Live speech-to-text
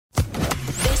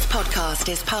podcast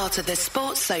is part of the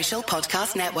Sports Social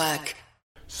Podcast Network.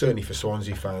 Certainly for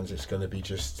Swansea fans, it's going to be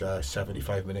just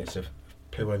 75 minutes of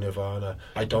pure nirvana.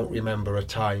 I don't remember a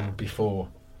time before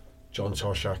John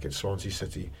Toshak at Swansea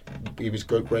City. He was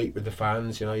great with the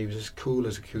fans, you know, he was as cool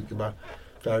as a cucumber,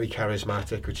 very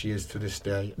charismatic, which he is to this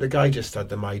day. The guy just had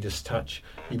the Midas touch.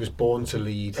 He was born to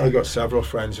lead. I got several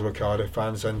friends who are Cardiff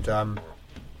fans, and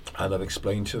I've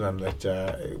explained to them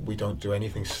that we don't do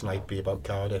anything snipey about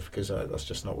Cardiff, because that's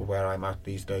just not where I'm at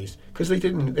these days. Because they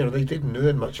didn't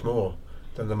earn much more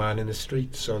than the man in the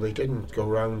street, so they didn't go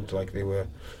round like they were,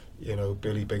 you know,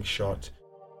 Billy Big Shot.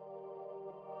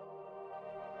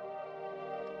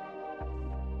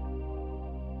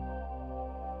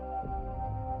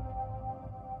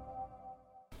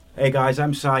 Hey guys,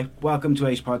 I'm Si. Welcome to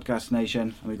Ace Podcast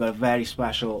Nation, and we've got a very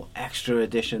special extra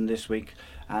edition this week,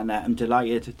 and I'm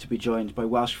delighted to be joined by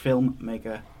Welsh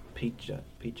filmmaker Pete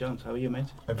Jones. How are you, mate?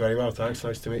 I'm very well, thanks.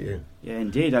 Nice to meet you. Yeah,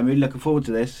 indeed. I'm really looking forward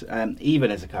to this, even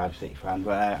as a Cardiff City fan,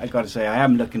 but I've got to say I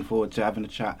am looking forward to having a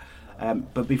chat.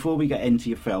 But before we get into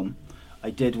your film, I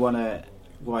did want to,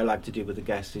 what I like to do with the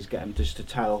guests is get them just to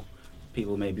tell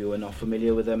people maybe who are not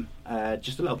familiar with them,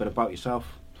 just a little bit about yourself,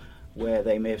 where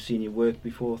they may have seen your work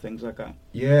before, things like that.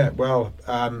 Yeah, well,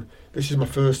 this is my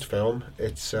first film.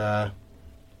 It's A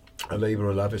Labour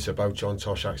of Love. It's about John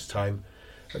Toshak's time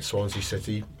at Swansea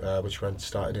City, which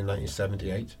started in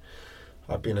 1978.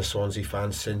 I've been a Swansea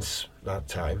fan since that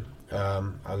time.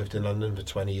 I lived in London for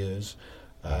 20 years,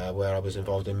 where I was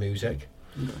involved in music.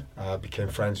 Became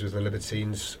friends with the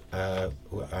Libertines, and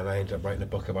I ended up writing a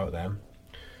book about them.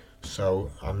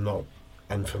 So I'm not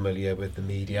unfamiliar with the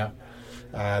media.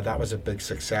 That was a big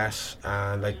success,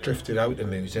 and I drifted out of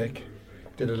music,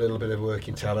 did a little bit of work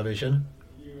in television,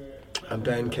 and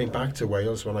then came back to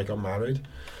Wales when I got married,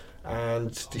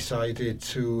 and decided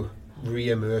to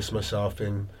re-immerse myself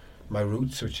in my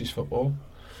roots, which is football.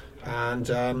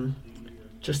 And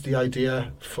just the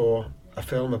idea for a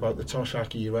film about the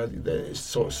Toshak era, there's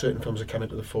sort of certain films that come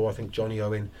into the fore. I think Johnny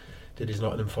Owen did his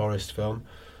Nottingham Forest film,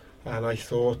 and I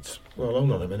thought, well,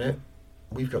 hold on a minute,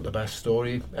 we've got the best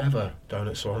story ever down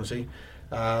at Swansea,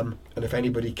 and if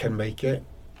anybody can make it,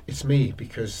 it's me,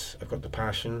 because I've got the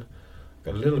passion,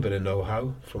 got a little bit of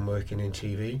know-how from working in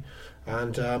TV,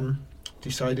 and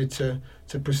decided to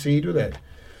proceed with it.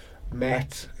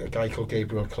 Met a guy called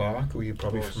Gabriel Clark, who you're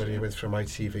probably familiar with from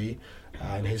ITV,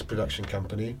 and his production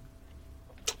company.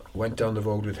 Went down the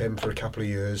road with him for a couple of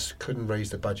years, couldn't raise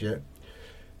the budget.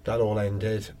 That all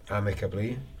ended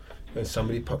amicably. And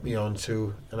somebody put me on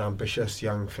to an ambitious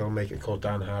young filmmaker called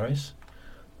Dan Harris,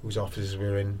 whose offices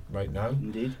we're in right now.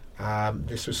 Indeed.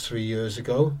 This was 3 years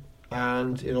ago,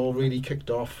 and it all really kicked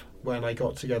off when I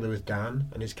got together with Dan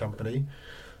and his company.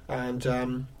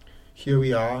 And here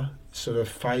we are, sort of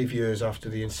 5 years after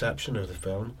the inception of the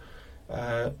film,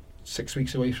 6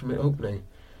 weeks away from it opening.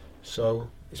 So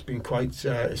it's been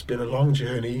it's been a long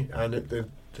journey, and at the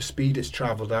speed it's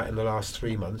travelled at in the last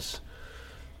 3 months.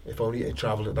 If only it had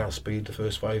travelled at that speed the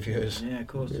first 5 years. Yeah, of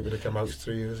course. It would have come out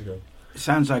 3 years ago. It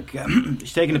sounds like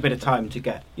it's taken a bit of time to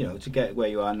get where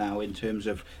you are now in terms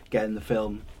of getting the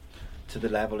film to the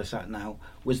level it's at now.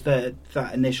 Was that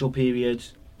initial period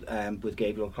with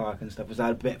Gabriel Clark and stuff, was that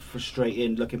a bit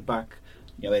frustrating looking back,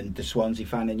 you know, in the Swansea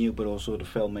fan in you, but also the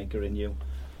filmmaker in you?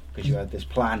 Because you had this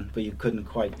plan, but you couldn't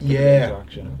quite put it into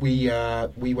action.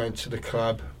 We went to the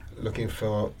club looking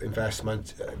for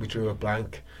investment. We drew a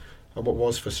blank. And what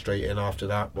was frustrating after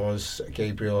that was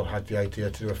Gabriel had the idea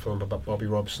to do a film about Bobby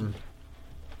Robson,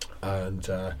 and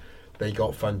they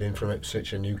got funding from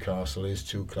Ipswich and Newcastle, his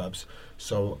two clubs.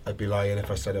 So I'd be lying if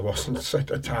I said I wasn't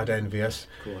a tad envious.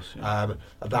 Of course, yeah.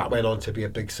 That went on to be a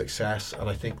big success, and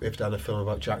I think they've done a film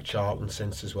about Jack Charlton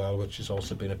since as well, which has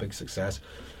also been a big success.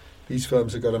 These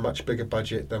films have got a much bigger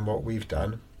budget than what we've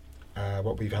done,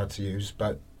 what we've had to use,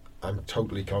 but I'm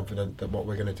totally confident that what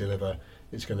we're going to deliver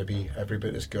is going to be every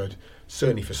bit as good.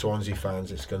 Certainly for Swansea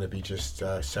fans, it's going to be just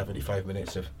 75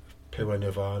 minutes of pure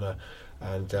nirvana.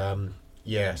 And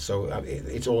so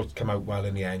it's all come out well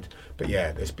in the end. But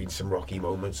yeah, there's been some rocky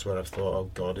moments where I've thought,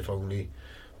 oh God, if only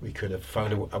we could have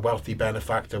found a wealthy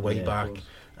benefactor way back.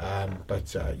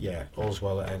 But all's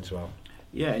well that ends well.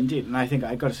 Yeah, indeed. And I think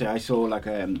I've got to say, I saw like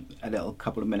a little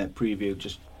couple of minute preview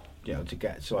just, you know, to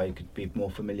get so I could be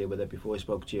more familiar with it before I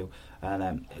spoke to you. And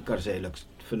I've got to say, it looks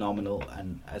phenomenal.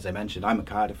 And as I mentioned, I'm a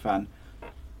Cardiff fan,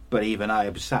 but even I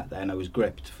was sat there and I was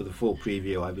gripped for the full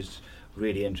preview. I was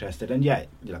really interested. And yeah,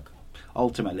 look,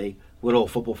 ultimately, we're all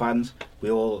football fans.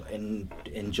 We all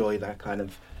enjoy that kind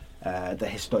of the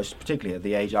history, particularly at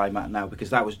the age I'm at now, because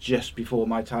that was just before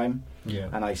my time. Yeah.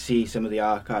 And I see some of the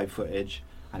archive footage,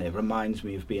 and it reminds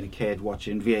me of being a kid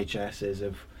watching VHSs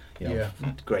of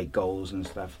great goals and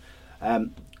stuff.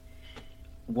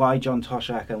 Why John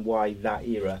Toshak and why that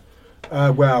era?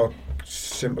 Well,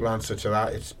 simple answer to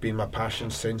that. It's been my passion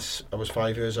since I was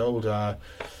 5 years old. I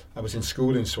was in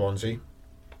school in Swansea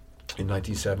in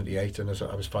 1978, and as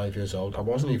I was 5 years old, I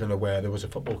wasn't even aware there was a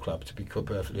football club, to be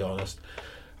perfectly honest.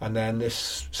 And then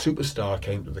this superstar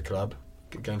came to the club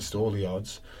against all the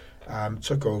odds,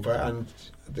 took over, and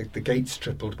the gates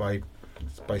tripled by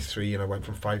 3, and I went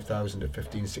from 5,000 to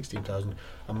 15, 16,000.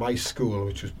 And my school,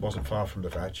 which wasn't far from the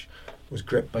Vetch, was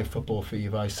gripped by football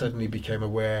fever. I suddenly became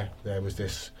aware there was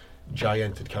this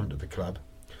giant had come to the club.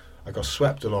 I got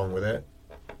swept along with it.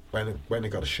 When I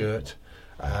got a shirt,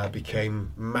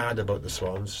 became mad about the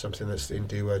Swans, something that's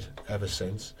endured ever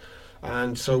since.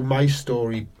 And so my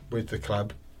story with the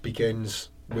club begins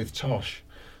with Tosh.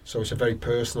 So it's a very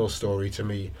personal story to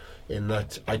me, in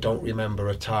that I don't remember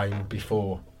a time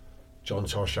before John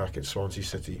Toshak at Swansea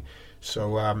City.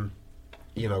 So I'm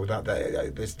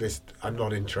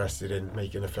not interested in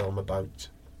making a film about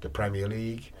the Premier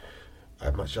League.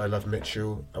 As much as I love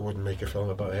Mitchell, I wouldn't make a film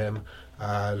about him.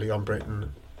 Leon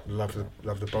Britton, love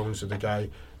the bones of the guy.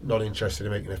 Not interested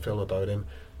in making a film about him.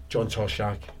 John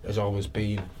Toshak has always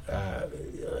been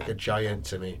like a giant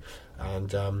to me,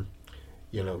 and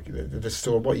the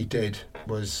story. What he did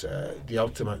was the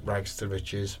ultimate rags to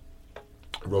riches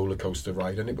roller coaster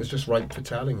ride, and it was just ripe for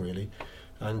telling, really.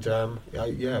 And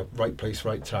right place,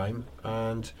 right time.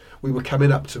 And we were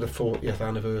coming up to the 40th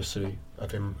anniversary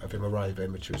of him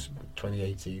arriving, which was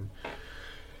 2018.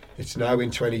 It's now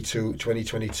in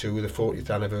 2022, the 40th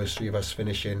anniversary of us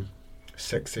finishing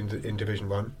 6th in Division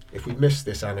 1. If we missed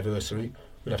this anniversary,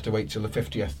 we'd have to wait till the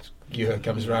 50th year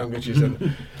comes round, which is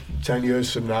 10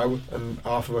 years from now, and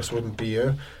half of us wouldn't be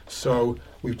here. So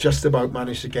we've just about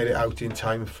managed to get it out in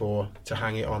time to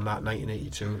hang it on that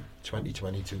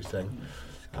 1982-2022 thing.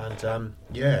 And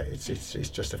it's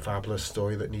just a fabulous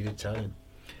story that needed telling.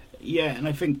 Yeah, and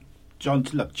I think John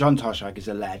Toshak is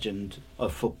a legend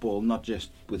of football, not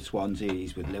just with Swansea.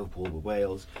 He's with Liverpool, with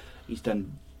Wales. He's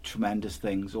done tremendous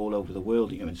things all over the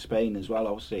world, in Spain as well,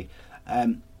 obviously.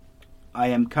 I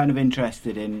am kind of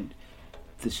interested in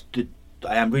this.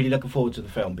 I am really looking forward to the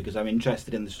film because I'm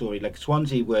interested in the story. Like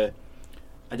Swansea were,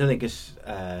 I don't think it's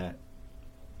an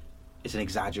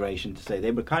exaggeration to say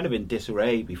they were kind of in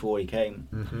disarray before he came.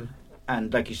 Mm-hmm.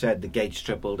 And like you said, the gates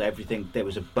tripled, everything. There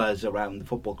was a buzz around the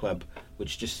football club,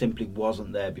 which just simply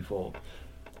wasn't there before.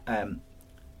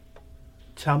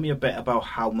 Tell me a bit about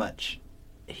how much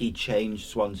he changed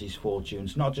Swansea's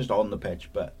fortunes, not just on the pitch,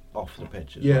 but off the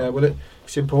pitch as well. Well,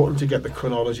 it's important to get the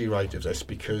chronology right of this,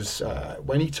 because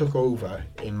when he took over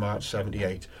in March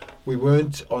 78, we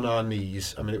weren't on our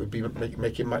knees. I mean, it would be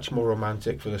make it much more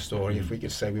romantic for the story if we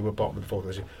could say we were bottom of the fourth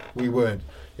division. We weren't.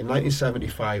 In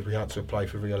 1975, we had to apply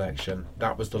for re-election.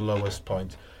 That was the lowest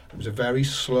point. It was a very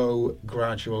slow,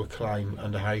 gradual climb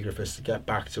under Harry Griffiths to get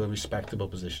back to a respectable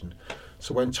position.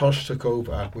 So when Tosh took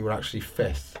over, we were actually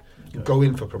fifth,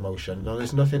 going for promotion. Now,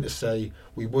 there's nothing to say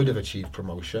we would have achieved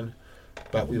promotion,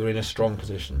 but we were in a strong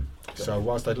position. So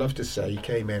whilst I'd love to say he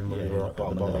came in when we were at the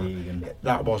bottom,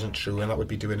 that wasn't true, and that would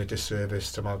be doing a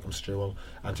disservice to Malcolm Stewell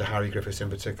and to Harry Griffiths in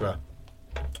particular.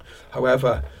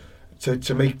 However,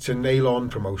 to nail on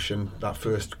promotion, that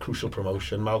first crucial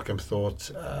promotion, Malcolm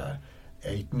thought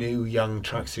a new young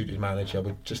track-suited manager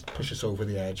would just push us over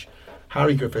the edge.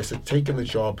 Harry Griffiths had taken the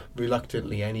job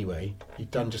reluctantly anyway.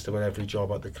 He'd done just about every job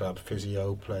at the club,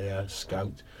 physio, player,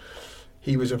 scout.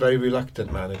 He was a very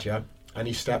reluctant manager, and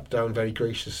he stepped down very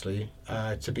graciously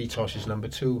to be Tosh's number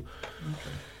 2. Okay.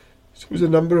 So it was a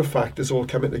number of factors all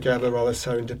coming together rather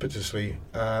serendipitously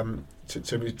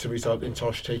to result in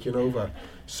Tosh taking over.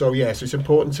 So so it's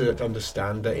important to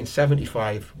understand that in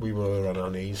 75 we were on our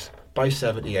knees. By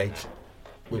 78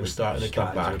 we were starting to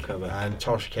come back, and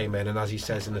Tosh came in, and as he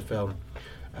says in the film,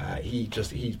 he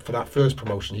for that first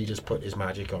promotion he just put his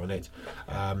magic on it.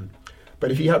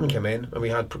 But if he hadn't come in and we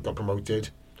had got promoted,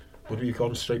 would we have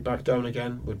gone straight back down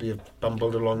again? Would we have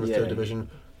bumbled along the third division?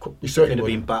 We certainly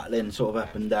could have been battling sort of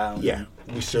up and down. Yeah,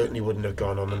 we certainly wouldn't have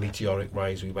gone on the meteoric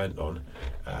rise we went on,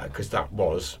 because that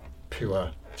was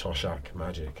pure Toshak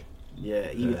magic.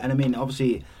 And I mean,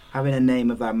 obviously, having a name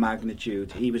of that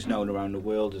magnitude, he was known around the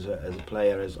world as a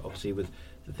player, as obviously with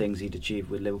the things he'd achieved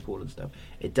with Liverpool and stuff.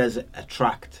 It does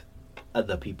attract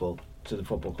other people to the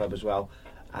football club as well,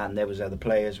 and there was other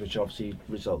players which obviously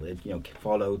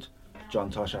followed John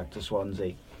Toshak to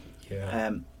Swansea.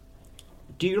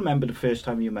 Do you remember the first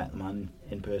time you met the man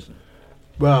in person?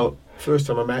 Well, first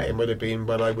time I met him would have been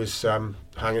when I was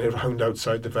hanging around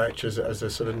outside the Vetch as a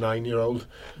sort of 9-year-old.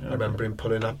 I remember him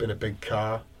pulling up in a big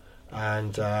car,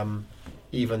 and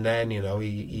even then, you know,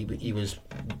 he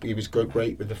was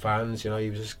great with the fans. You know, he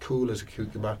was as cool as a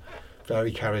cucumber,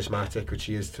 very charismatic, which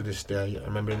he is to this day. I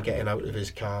remember him getting out of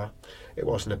his car. It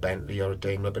wasn't a Bentley or a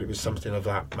Daimler, but it was something of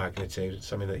that magnitude,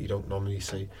 something that you don't normally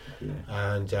see. Yeah.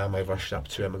 And I rushed up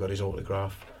to him. I got his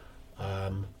autograph.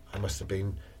 I must have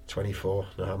been 24.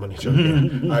 No, I'm only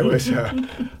joking. I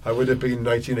would have been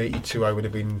 1982. I would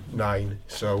have been 9.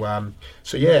 So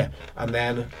yeah. And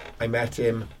then I met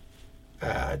him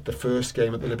at the first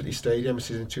game at the Liberty Stadium.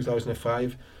 This is in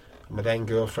 2005. My then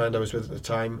girlfriend I was with at the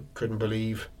time couldn't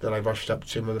believe that I rushed up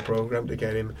to him with a programme to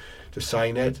get him to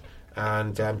sign it,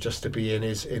 and just to be in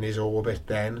his orbit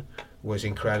then was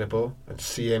incredible, and to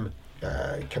see him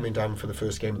coming down for the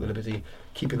first game at the Liberty,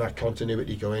 keeping that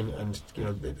continuity going, and you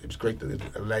know, it was great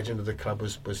that the legend of the club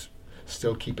was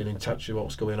still keeping in touch with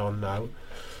what's going on now.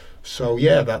 So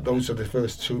yeah, those are the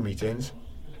first 2 meetings,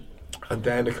 and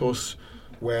then of course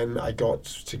when I got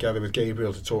together with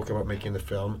Gabriel to talk about making the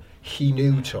film, he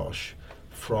knew Tosh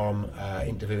from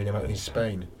interviewing him out in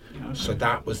Spain. Okay. So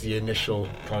that was the initial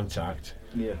contact.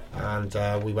 Yeah.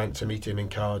 And we went to meet him in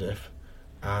Cardiff,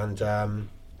 and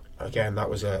again, that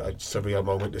was a surreal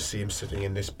moment to see him sitting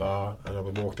in this bar, and I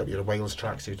walked up, he had a Wales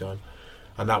tracksuit on,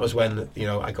 and that was when, you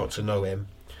know, I got to know him.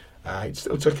 It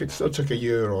still took a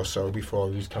year or so before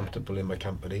he was comfortable in my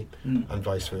company, and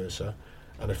vice versa,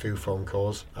 and a few phone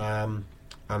calls.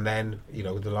 And then, you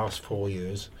know, the last 4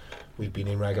 years, we've been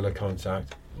in regular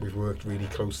contact. We've worked really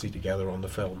closely together on the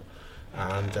film.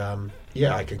 And,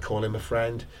 yeah, I can call him a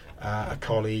friend, a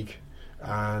colleague,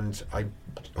 and I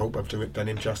hope I've done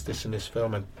him justice in this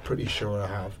film. I'm pretty sure I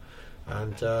have.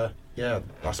 And, yeah,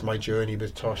 that's my journey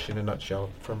with Tosh in a nutshell,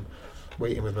 from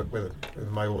waiting with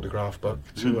my autograph book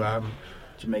to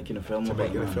making a film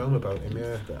about him,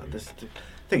 yeah.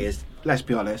 The thing is, let's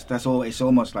be honest, it's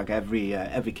almost like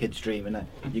every kid's dream, isn't it?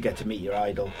 You get to meet your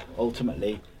idol.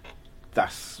 Ultimately,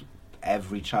 that's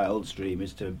every child's dream,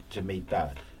 is to meet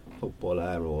that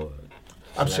footballer or...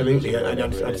 Absolutely,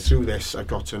 and through this I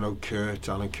got to know Kurt,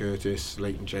 Alan Curtis,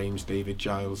 Leighton James, David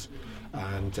Giles,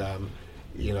 and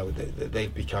you know,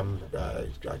 they've become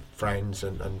friends,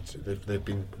 and they've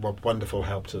been wonderful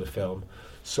help to the film.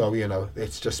 So, you know,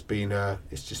 I've been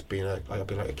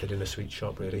like a kid in a sweet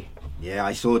shop, really. Yeah,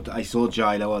 I saw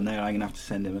Gilo on there. I'm gonna have to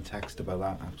send him a text about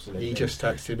that. Absolutely. He just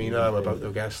texted me now about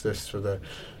the guest list for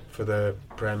the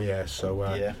premiere.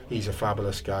 So he's a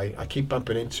fabulous guy. I keep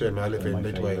bumping into him. I live in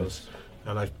Mid Wales,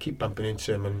 and I keep bumping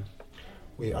into him. And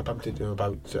I bumped into him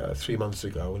about 3 months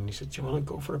ago, and he said, "Do you want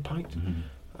to go for a pint?" Mm-hmm.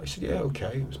 I said, "Yeah,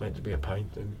 okay." It was meant to be a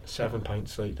pint, and 7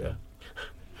 pints later.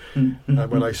 And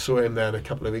when I saw him then a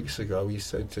couple of weeks ago, he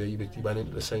said he went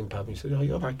into the same pub and he said, "Oh,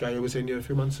 you're that guy who was in here a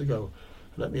few months ago."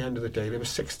 And at the end of the day, there were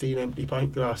 16 empty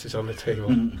pint glasses on the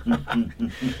table.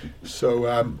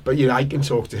 So, but you know, I can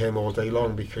talk to him all day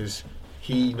long because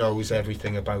he knows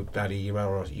everything about that era,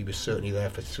 or he was certainly there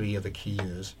for 3 of the key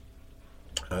years.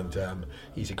 And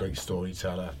he's a great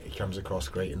storyteller. He comes across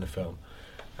great in the film.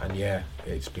 And yeah,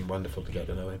 it's been wonderful to get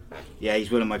to know him. Yeah,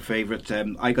 he's one of my favourites.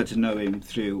 I got to know him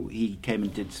through, he came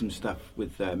and did some stuff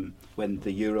with, when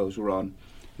the Euros were on,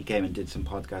 he came and did some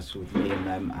podcasts with me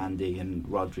and Andy and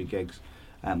Rodri Giggs,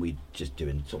 and we just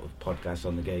doing sort of podcasts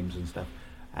on the games and stuff.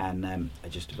 And I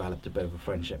just developed a bit of a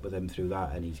friendship with him through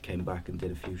that, and he came back and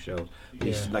did a few shows. But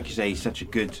he's, like you say, he's such a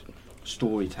good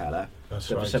storyteller. That's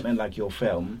so right. For something like your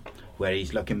film, where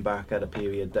he's looking back at a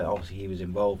period that obviously he was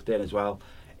involved in as well,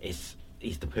 he's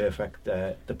the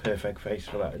perfect face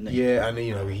for that, isn't he? Yeah, and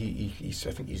you know, he's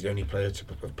I think he's the only player to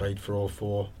have played for all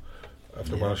 4 of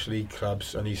the Welsh League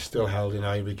clubs, and he's still held in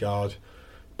high regard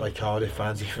by Cardiff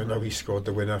fans, even though he scored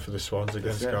the winner for the Swans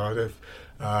against Cardiff.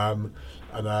 And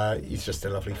he's just a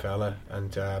lovely fella,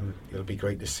 and it'll be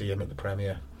great to see him at the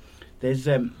premiere. There's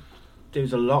a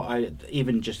lot,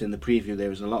 even just in the preview, there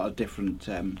was a lot of different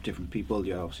people.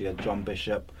 You obviously had John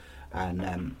Bishop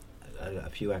and a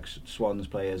few ex-Swans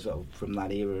players from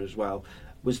that era as well.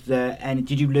 Was there any?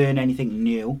 Did you learn anything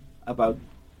new about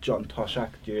John Toshak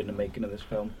during the making of this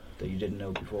film that you didn't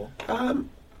know before?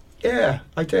 Yeah,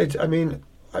 I did. I mean,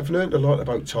 I've learned a lot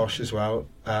about Tosh as well,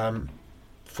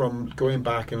 from going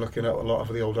back and looking at a lot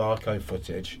of the old archive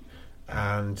footage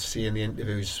and seeing the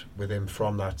interviews with him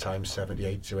from that time,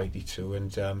 78 to 82,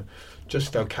 and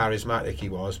just how charismatic he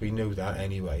was. We knew that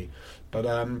anyway. But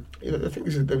you know, the thing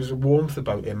is, there was a warmth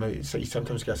about him. He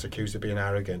sometimes gets accused of being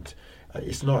arrogant.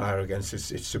 It's not arrogance;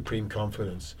 it's supreme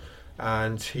confidence.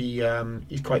 And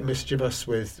he's quite mischievous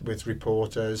with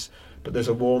reporters. But there's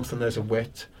a warmth and there's a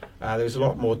wit. There's a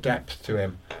lot more depth to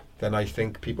him then I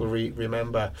think people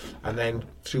remember. And then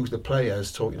through the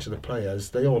players, talking to the players,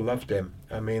 they all loved him.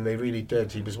 I mean, they really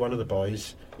did. He was one of the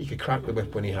boys. He could crack the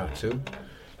whip when he had to.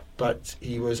 But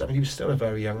he was still a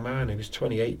very young man. He was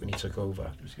 28 when he took over.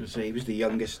 I was going to say, he was the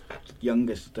youngest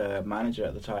manager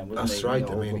at the time, wasn't he? That's right. In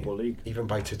the whole Football League. Even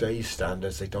by today's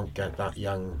standards, they don't get that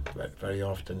young very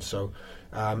often. So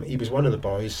he was one of the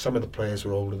boys. Some of the players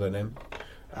were older than him.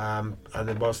 And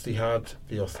then whilst he had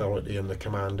the authority and the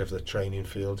command of the training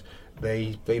field,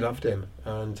 they loved him.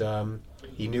 And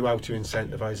he knew how to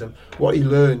incentivise them. What he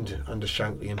learned under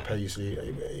Shankly and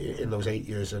Paisley in those 8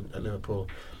 years at Liverpool,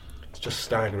 it's just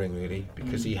staggering, really,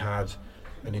 because he had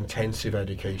an intensive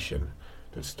education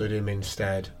that stood him in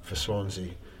stead for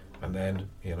Swansea. And then,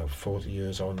 40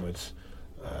 years onwards,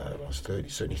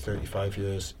 certainly 35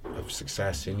 years of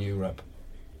success in Europe.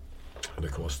 And,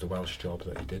 of course, the Welsh job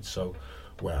that he did so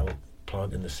well,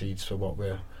 planting the seeds for what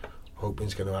we're hoping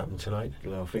is going to happen tonight.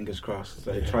 Well, fingers crossed.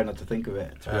 I try not to think of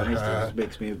it, to be honest. It just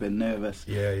makes me a bit nervous.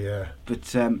 Yeah.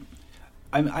 But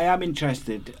I am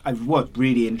interested. What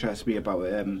really interests me about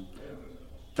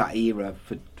that era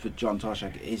for John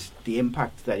Toshak is the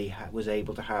impact that he was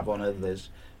able to have on others,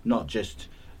 not just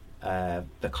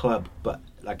the club, but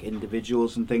like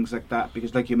individuals and things like that.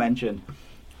 Because, like you mentioned,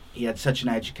 he had such an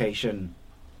education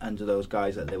under those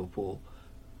guys at Liverpool.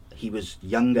 He was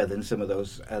younger than some of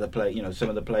those other some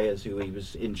of the players who he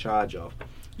was in charge of.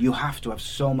 You have to have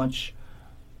so much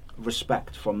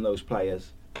respect from those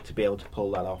players to be able to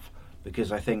pull that off,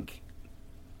 because I think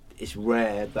it's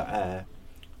rare that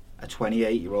a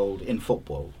 28-year-old in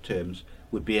football terms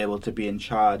would be able to be in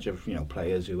charge of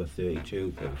players who are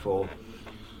 32, 34.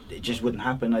 It just wouldn't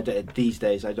happen these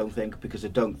days, I don't think, because I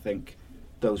don't think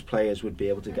those players would be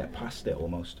able to get past it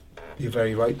almost. You're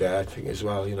very right there. I think as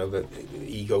well, that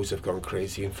egos have gone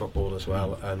crazy in football as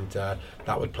well, and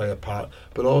that would play a part.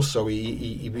 But also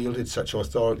he wielded such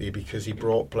authority because he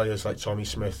brought players like Tommy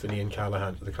Smith and Ian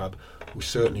Callaghan to the club, who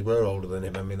certainly were older than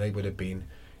him. I mean, they would have been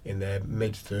in their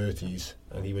mid-30s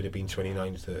and he would have been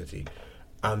 29, 30.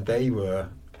 And they were,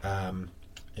 I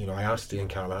asked Ian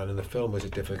Callaghan in the film, was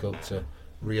it difficult to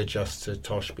readjust to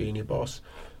Tosh being your boss?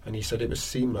 And he said it was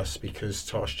seamless because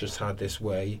Tosh just had this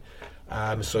way.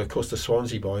 So, of course, the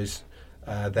Swansea boys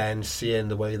then seeing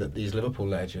the way that these Liverpool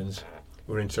legends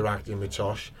were interacting with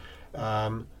Tosh,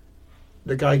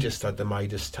 the guy just had the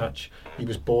Midas touch. He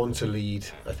was born to lead.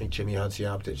 I think Jimmy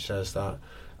Hadziabdic says that.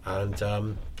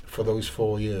 And for those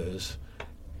 4 years,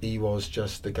 he was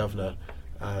just the governor.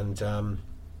 And,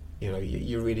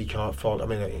 you really can't fault. I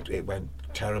mean, it went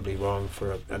terribly wrong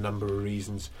for a number of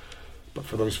reasons. But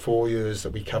for those 4 years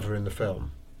that we cover in the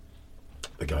film,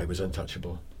 the guy was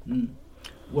untouchable.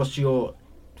 What's your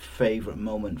favourite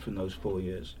moment from those 4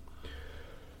 years?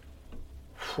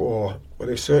 Well,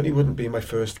 it certainly wouldn't be my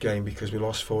first game because we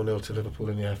lost 4-0 to Liverpool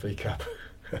in the FA Cup.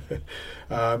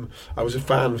 I was a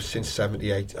fan since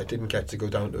 '78. I didn't get to go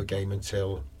down to a game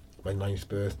until my 9th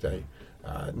birthday.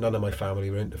 None of my family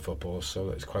were into football, so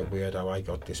it's quite weird how I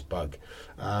got this bug.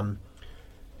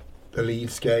 The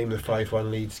Leeds game, the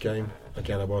 5-1 Leeds game,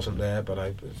 again I wasn't there, but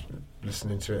I was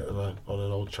listening to it on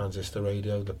an old transistor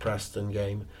radio. The Preston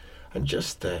game, and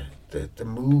just the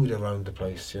mood around the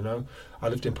place, I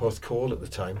lived in Porthcawl at the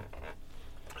time,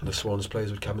 and the Swans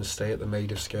players would come and stay at the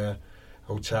Maid of Sker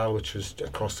Hotel, which was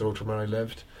across the road from where I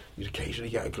lived. You'd occasionally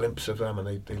get a glimpse of them,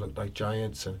 and they looked like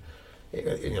giants. And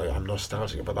I'm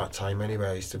nostalgic about that time anyway.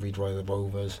 I used to read Roy the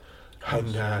Rovers,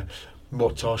 and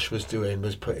what Tosh was doing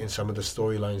was putting some of the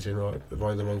storylines in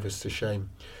Roy the Rovers to shame.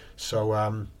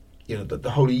 So the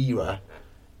whole era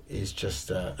is just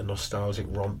a nostalgic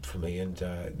romp for me, and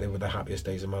they were the happiest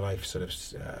days of my life, sort of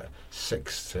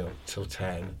 6 till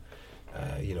 10,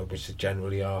 which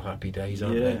generally are happy days,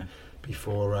 aren't they?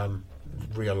 Before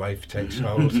real life takes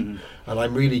hold. And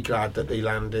I'm really glad that they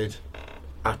landed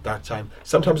at that time.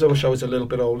 Sometimes I wish I was a little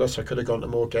bit older, so I could have gone to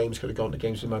more games, could have gone to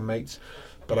games with my mates,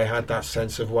 but I had that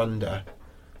sense of wonder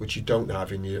which you don't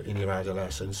have in your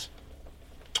adolescence.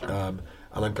 And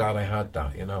I'm glad I had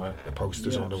that, the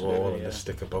posters on the wall and the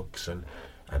sticker books and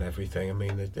everything. I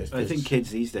mean, I think kids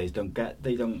these days don't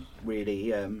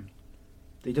really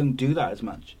they don't do that as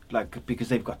much, like, because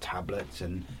they've got tablets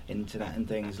and internet and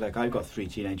things. Like, I've got 3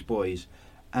 teenage boys,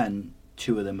 and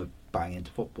 2 of them are bang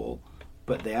into football,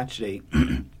 but they actually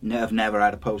have never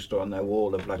had a poster on their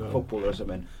wall of like football or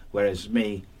something. Whereas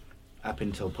me, up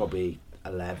until probably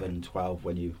 11, 12,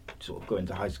 when you sort of go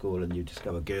into high school and you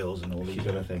discover girls and all these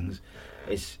other things,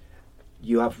 that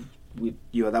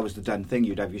was the done thing.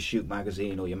 You'd have your Shoot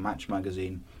magazine or your Match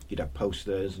magazine. You'd have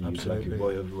posters and you'd like your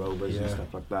Roy of the Rovers and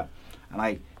stuff like that. And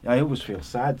I always feel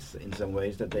sad in some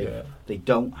ways that they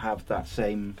don't have that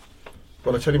same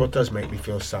Well, I tell you what does make me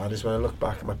feel sad is when I look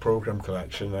back at my programme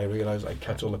collection, I realise I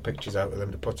cut all the pictures out of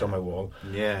them to put on my wall.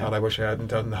 Yeah. And I wish I hadn't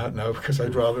done that now, because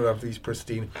I'd rather have these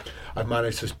pristine. I've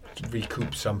managed to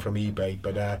recoup some from eBay,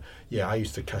 but yeah, I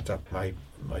used to cut up my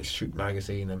Shoot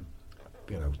magazine and,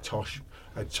 you know, TOSH.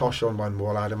 I had TOSH on one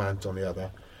wall, Adamant on the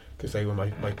other, because they were my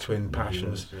twin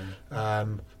passions.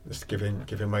 Just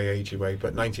giving my age away.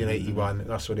 But 1981,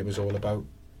 that's what it was all about.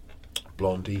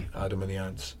 Blondie, Adam and the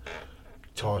Ants.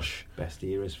 TOSH. Best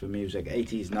eras for music.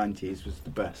 80s, 90s was the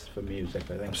best for music,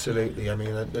 I think. Absolutely. I mean,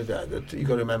 you've got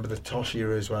to remember the TOSH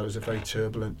era as well. It was a very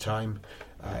turbulent time.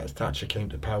 Thatcher came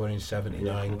to power in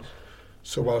 79. Yeah,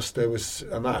 so whilst there was,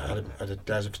 and that had a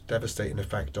devastating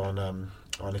effect on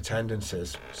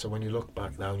attendances. So when you look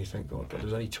back now and you think, oh God, there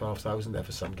was only 12,000 there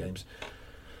for some games,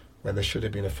 when there should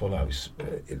have been a full house.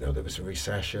 You know, there was a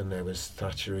recession, there was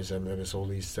Thatcherism, there was all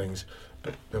these things.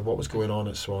 But what was going on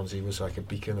at Swansea was like a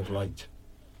beacon of light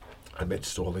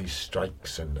amidst all these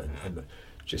strikes and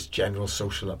just general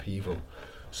social upheaval.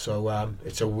 So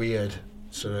it's a weird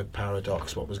sort of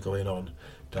paradox what was going on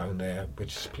down there,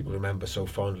 which people remember so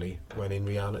fondly, when in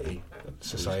reality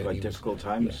society quite difficult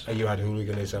times. You had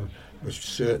hooliganism, which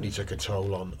certainly took a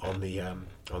toll on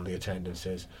the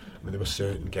attendances. I mean, there were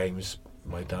certain games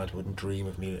my dad wouldn't dream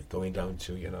of me going down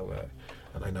to, you know,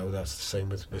 and I know that's the same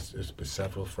with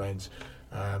several friends.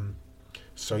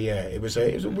 So yeah, it was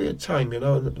a weird time, you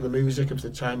know. And the music of the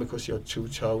time, of course, you had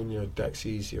two-tone, you had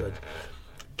Dexys, you had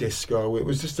disco. It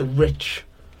was just a rich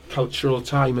cultural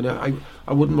time, and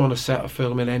I wouldn't want to set a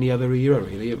film in any other era.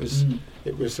 Really, it was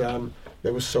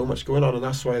there was so much going on, and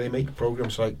that's why they make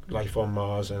programs like Life on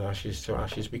Mars and Ashes to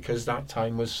Ashes, because that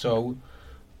time was so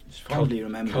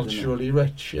culturally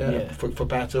rich, for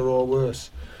better or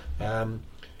worse.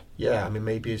 Yeah, I mean,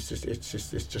 maybe it's just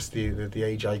the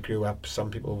age I grew up.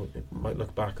 Some people might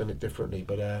look back on it differently,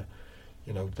 but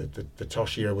you know, the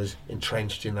TOSH era was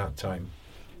entrenched in that time.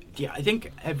 Yeah, I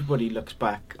think everybody looks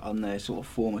back on their sort of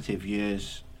formative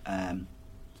years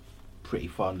pretty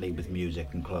fondly with music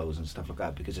and clothes and stuff like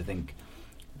that, because I think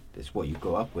it's what you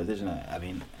grow up with, isn't it? I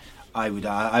mean, I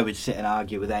would sit and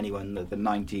argue with anyone that the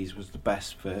 90s was the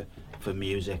best for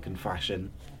music and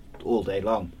fashion all day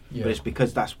long. Yeah. But it's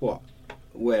because that's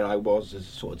where I was as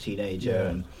a sort of teenager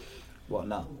and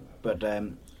whatnot. But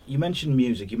you mentioned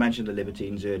music, you mentioned the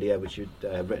Libertines earlier, which you'd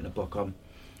written a book on,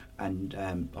 and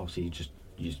obviously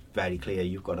you're very clear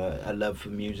you've got a love for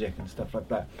music and stuff like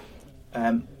that.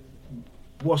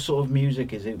 What sort of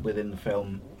music is it within the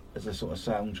film as a sort of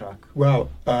soundtrack? Well,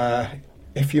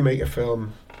 if you make a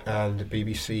film and the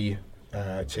BBC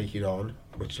take it on,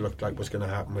 which looked like was going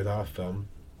to happen with our film,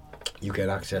 you get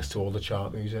access to all the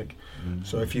chart music. Mm-hmm.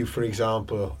 So if you, for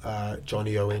example,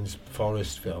 Johnny Owen's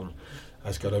Forest film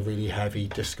has got a really heavy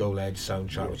disco-led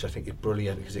soundtrack, which I think is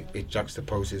brilliant, because it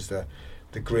juxtaposes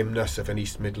the grimness of an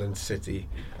East Midlands city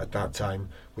at that time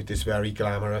with this very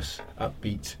glamorous,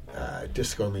 upbeat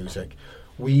disco music.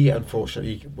 We,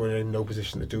 unfortunately, were in no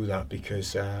position to do that,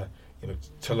 because, you know,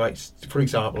 for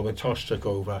example, when TOSH took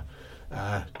over,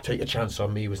 Take a Chance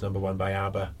on Me was number one by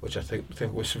ABBA, which I think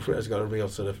has got a real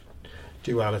sort of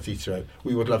duality to it.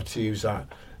 We would love to use that,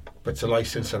 but to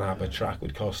license an ABBA track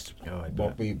would cost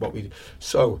what we.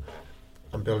 So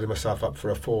I'm building myself up for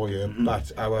a 4-year,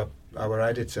 but our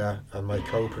editor and my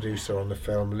co-producer on the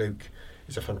film, Luke,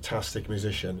 is a fantastic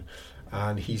musician,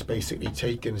 and he's basically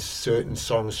taken certain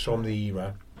songs from the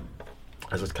era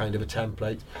as a kind of a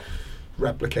template,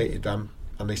 replicated them,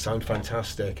 and they sound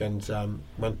fantastic. And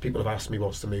when people have asked me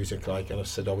what's the music like, and I've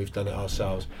said, we've done it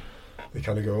ourselves, they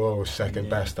kind of go, second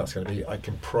best that's going to be. I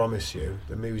can promise you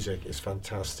the music is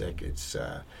fantastic. It's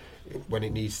when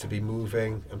it needs to be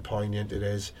moving and poignant, it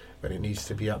is. When it needs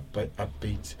to be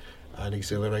upbeat and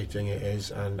exhilarating, it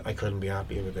is. And I couldn't be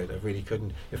happier with it. I really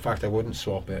couldn't. In fact, I wouldn't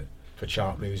swap it for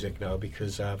chart music now,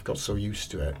 because I've got so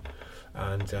used to it.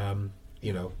 And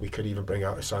you know, we could even bring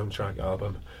out a soundtrack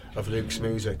album of Luke's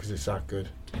music, because it's that good.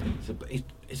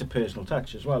 It's a personal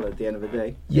touch as well at the end of the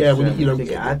day. Yeah, well, you know,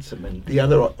 it adds something. The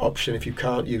other option, if you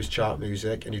can't use chart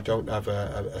music and you don't have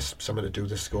someone to do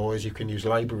the score, is you can use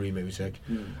library music,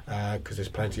 because there's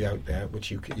plenty out there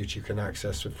which you can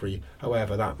access for free.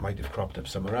 However, that might have cropped up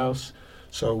somewhere else.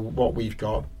 So what we've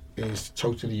got is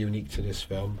totally unique to this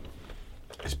film.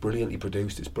 It's brilliantly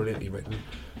produced, it's brilliantly written,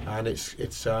 and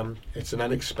it's an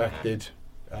unexpected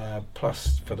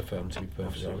plus for the film, to be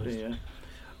perfectly honest. Yeah.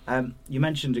 You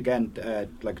mentioned again,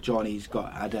 like John, he's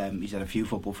had a few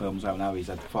football films out now. He's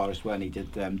had the Forest one. He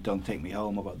did Don't Take Me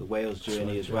Home, about the Wales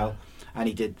journey as well, and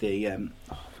he did the I've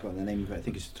forgotten the name of it. I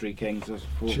think it's Three Kings.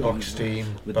 Jock Stein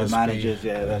with Busby, the managers.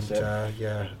 Yeah, that's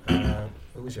it.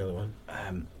 Who was the other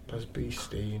one? Busby,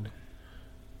 Stein.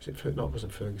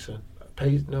 wasn't Ferguson.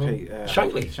 No,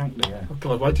 Shankly. Shankly. Yeah. Oh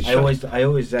God, why did I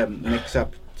always mix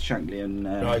up Shankly and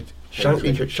right.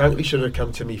 Shankly should have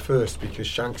come to me first because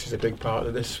Shanks is a big part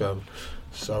of this film.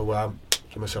 So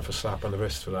give myself a slap on the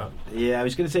wrist for that. Yeah, I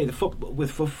was going to say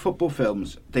for football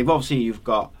films, you've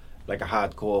got like a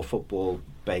hardcore football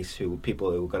base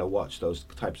people who are going to watch those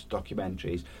types of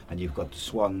documentaries, and you've got the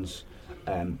Swans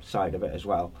side of it as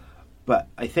well. But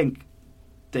I think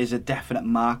there's a definite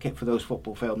market for those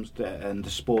football films and the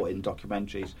sporting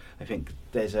documentaries. I think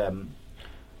there's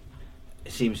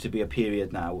it seems to be a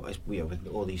period now, with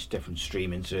all these different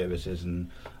streaming services and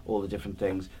all the different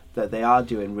things, that they are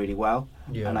doing really well.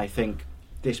 Yeah. And I think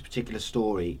this particular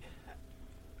story,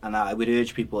 and I would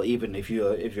urge people, even if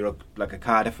you're like a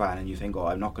Cardiff fan and you think,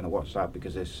 I'm not going to watch that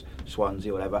because it's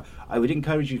Swansea or whatever, I would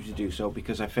encourage you to do so,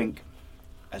 because I think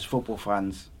as football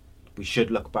fans we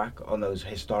should look back on those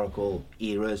historical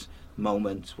eras,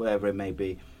 moments, whatever it may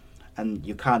be, and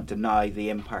you can't deny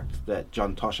the impact that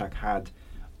John Toshak had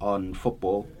on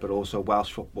football, but also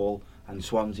Welsh football and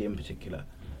Swansea in particular,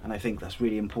 and I think that's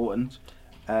really important.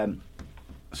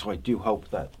 So I do hope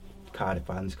that Cardiff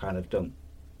fans kind of don't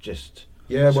just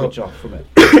switch off from it.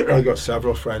 I've got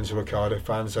several friends who are Cardiff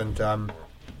fans, and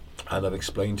I've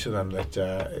explained to them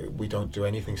that we don't do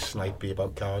anything snipey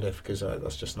about Cardiff, because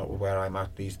that's just not where I'm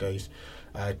at these days.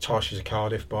 Tosh is a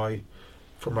Cardiff boy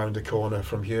from round the corner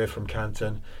from here, from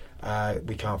Canton.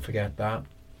 We can't forget that.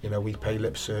 We pay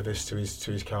lip service to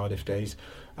his Cardiff days,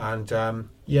 and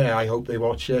I hope they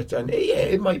watch it. And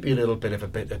it might be a little bit of a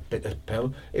bitter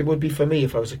pill. It would be for me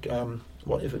if I was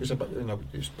what if it was about it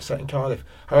was set in Cardiff.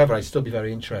 However, I'd still be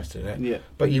very interested in it. Yeah.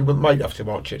 But you might have to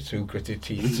watch it through gritted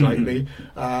teeth slightly.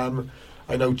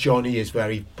 I know Johnny is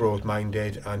very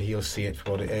broad-minded and he'll see it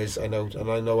for what it is. I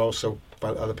know also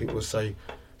about other people will say,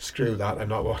 screw that, I'm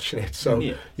not watching it. So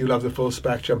you'll have the full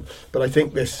spectrum. But I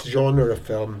think this genre of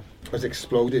film has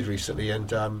exploded recently,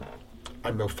 and I'm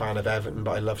no fan of Everton,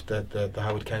 but I loved the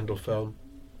Howard Kendall film.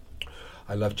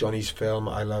 I loved Johnny's film.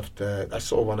 I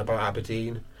saw one about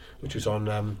Aberdeen, which was on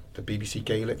the BBC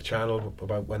Gaelic channel,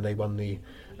 about when they won the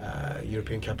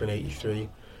European Cup in '83.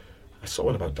 I saw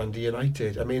one about Dundee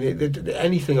United. I mean,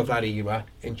 anything of that era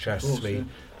interests me.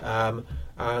 Yeah.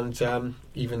 And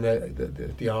even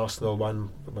the Arsenal one,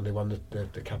 when they won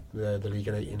the league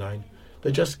in '89.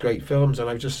 They're just great films, and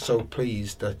I'm just so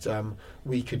pleased that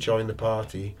we could join the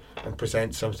party and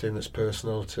present something that's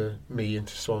personal to me and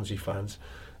to Swansea fans.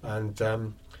 And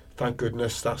thank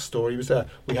goodness that story was there.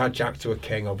 We had Jack to a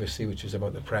King, obviously, which is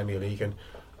about the Premier League, and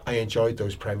I enjoyed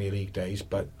those Premier League days,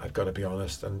 but I've got to be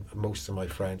honest, and most of my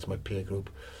friends, my peer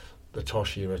group, the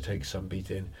Tosh era takes some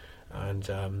beating, and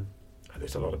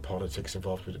there's a lot of politics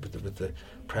involved with the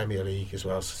Premier League as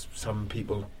well. Some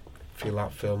people feel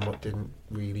that film didn't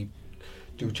really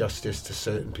do justice to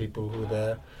certain people who were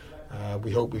there.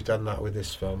 We hope we've done that with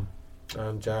this film,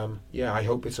 and I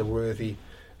hope it's a worthy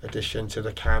addition to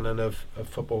the canon of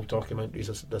football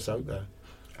documentaries that's out there.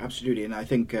 Absolutely, and I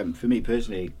think for me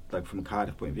personally, like from a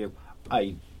Cardiff point of view,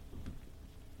 I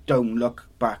don't look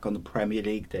back on the Premier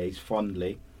League days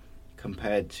fondly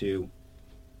compared to,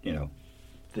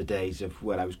 the days of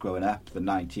when I was growing up, the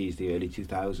 90s, the early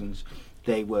 2000s.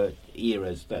 They were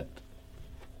eras that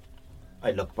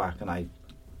I look back and I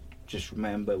just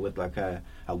remember with like a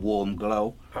warm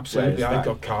glow. Absolutely, I've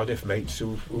got Cardiff mates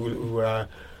who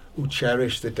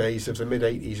cherish the days of the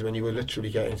mid-80s when you were literally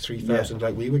getting 3,000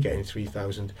 like we were getting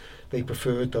 3,000. They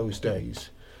preferred those days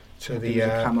to the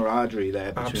camaraderie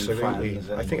there between absolutely fans.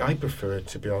 I think I preferred,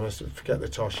 to be honest, forget the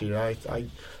Tosh era.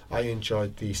 I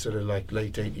enjoyed the sort of like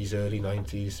late 80s, early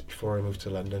 90s before I moved to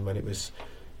London,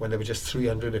 when there were just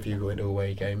 300 of you going to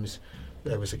away games.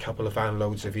 There was a couple of van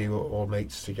loads of you, all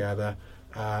mates together.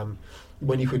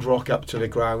 When you could rock up to the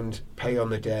ground, pay on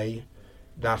the day.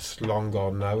 That's long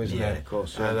gone now, isn't it? Yeah, of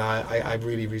course. Yeah. And I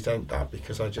really resent that,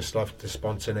 because I just love the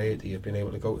spontaneity of being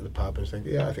able to go to the pub and think,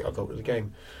 I think I'll go to the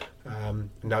game.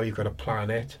 Now you've got to plan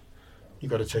it. You've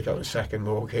got to take out a second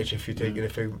mortgage if you're taking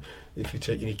if you're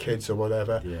taking your kids or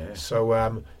whatever. Yeah.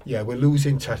 So we're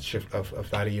losing touch of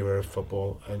that era of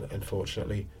football, and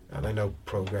unfortunately. And I know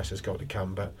progress has got to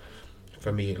come, but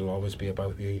for me it'll always be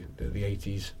about the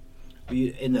 80s.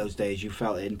 In those days, you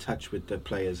felt in touch with the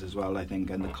players as well, I think,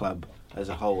 and the club as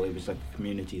a whole. It was like a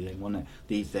community thing, wasn't it?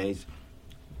 These days,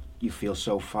 you feel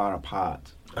so far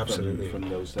apart. Absolutely. From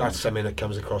those days. That's something that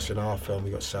comes across in our film.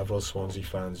 We got several Swansea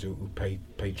fans who paid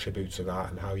tribute to that,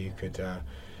 and how you could,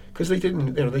 because they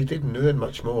didn't earn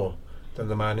much more than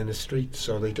the man in the street,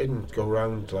 so they didn't go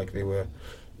around like they were,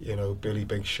 Billy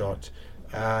Big Shot,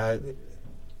 and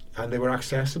they were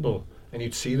accessible, and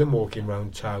you'd see them walking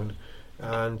around town.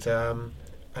 And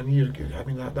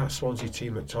that Swansea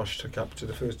team that Tosh took up to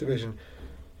the first division,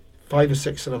 5 or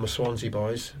 6 of them were Swansea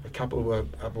boys. A couple were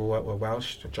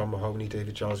Welsh, John Mahoney,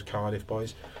 David Giles, Cardiff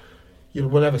boys.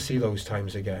 We'll never see those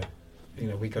times again.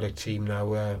 We got a team now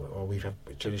or we've had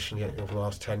traditionally over the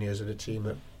last 10 years of a team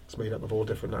that's made up of all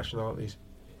different nationalities.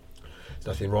 There's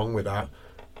nothing wrong with that,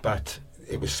 but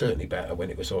it was certainly better when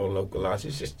it was all local lads.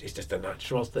 It's just a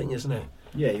natural thing, isn't it?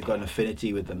 Yeah, you've got an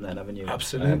affinity with them then, haven't you?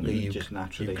 Absolutely. You just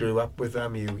naturally. You grew up with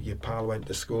them. Your pal went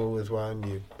to school with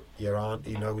one. Your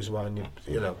auntie knows one.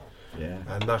 Yeah.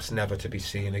 And that's never to be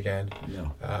seen again.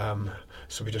 No.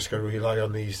 So we just got to rely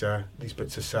on these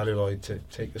bits of celluloid to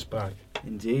take us back.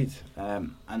 Indeed.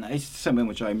 And it's something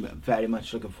which I'm very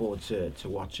much looking forward to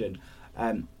watching.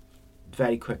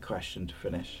 Very quick question to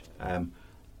finish.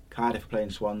 Cardiff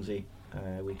playing Swansea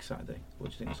week Saturday.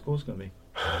 What do you think the score's going to be?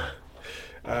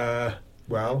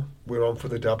 Well, we're on for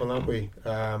the double, aren't we?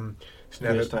 It's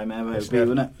never, first time ever,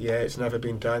 isn't it? Yeah, it's never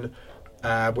been done.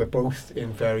 We're both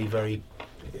in very, very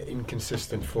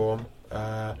inconsistent form.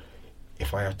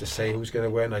 If I had to say who's going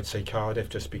to win, I'd say Cardiff,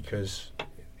 just because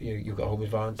you've got home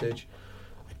advantage.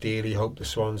 I ideally hope the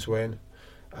Swans win.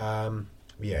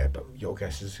 Yeah, but your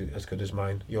guess is as good as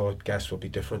mine. Your guess will be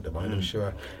different to mine, I'm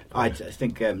sure. I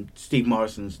think Steve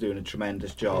Morrison's doing a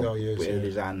tremendous job with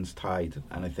his hands tied,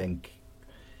 and I think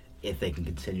if they can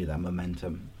continue that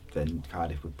momentum, then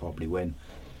Cardiff would probably win.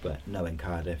 But knowing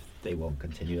Cardiff, they won't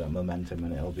continue that momentum,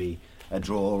 and it'll be a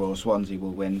draw or Swansea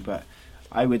will win. But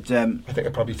I would. I think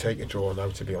I'd probably take a draw now,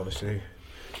 to be honest with you.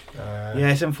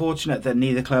 Yeah, it's unfortunate that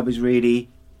neither club is really,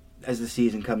 as the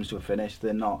season comes to a finish,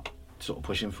 they're not sort of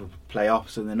pushing for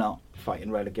playoffs, and they're not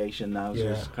fighting relegation now. So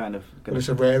it's kind of. But it's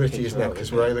a rarity, isn't it?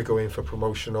 Because we're either going for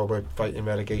promotion or we're fighting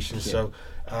relegation. Yeah. So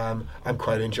I'm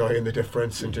quite enjoying the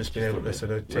difference and just being able to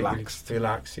sort of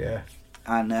relax. Yeah.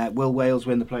 And will Wales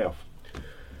win the playoff?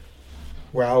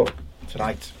 Well,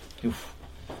 tonight. Oof.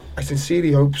 I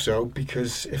sincerely hope so,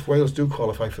 because if Wales do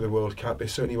qualify for the World Cup, it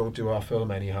certainly won't do our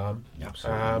film any harm.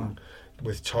 Absolutely.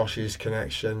 With Tosh's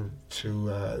connection to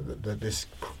this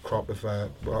crop of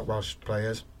Welsh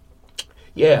players,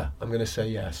 yeah, I'm going to say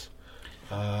yes.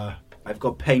 I've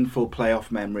got painful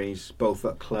playoff memories, both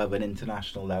at club and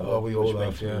international level. Oh, we all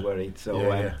have, makes me worried.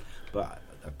 So, but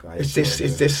it's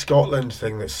this Scotland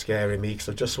thing that's scaring me, because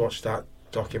I just watched that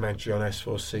documentary on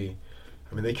S4C.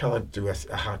 I mean, they can't do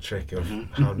a hat trick of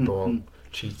handball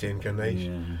cheating, can they?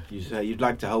 Yeah. You'd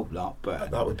like to hope not,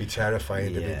 but that would be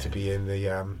terrifying to be in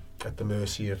the at the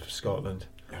mercy of Scotland.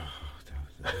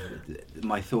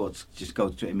 My thoughts just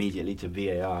go immediately to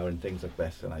VAR and things like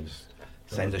this, and I just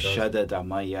send a shudder down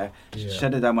my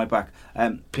shudder down my back.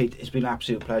 Pete, it's been an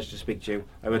absolute pleasure to speak to you.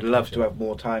 I would love to have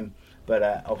more time, but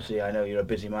obviously I know you're a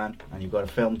busy man and you've got a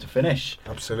film to finish.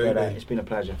 Absolutely. But, it's been a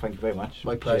pleasure. Thank you very much.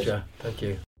 My pleasure. Cheers. Thank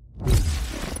you.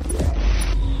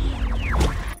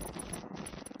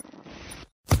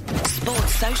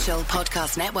 Sports Social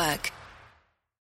Podcast Network.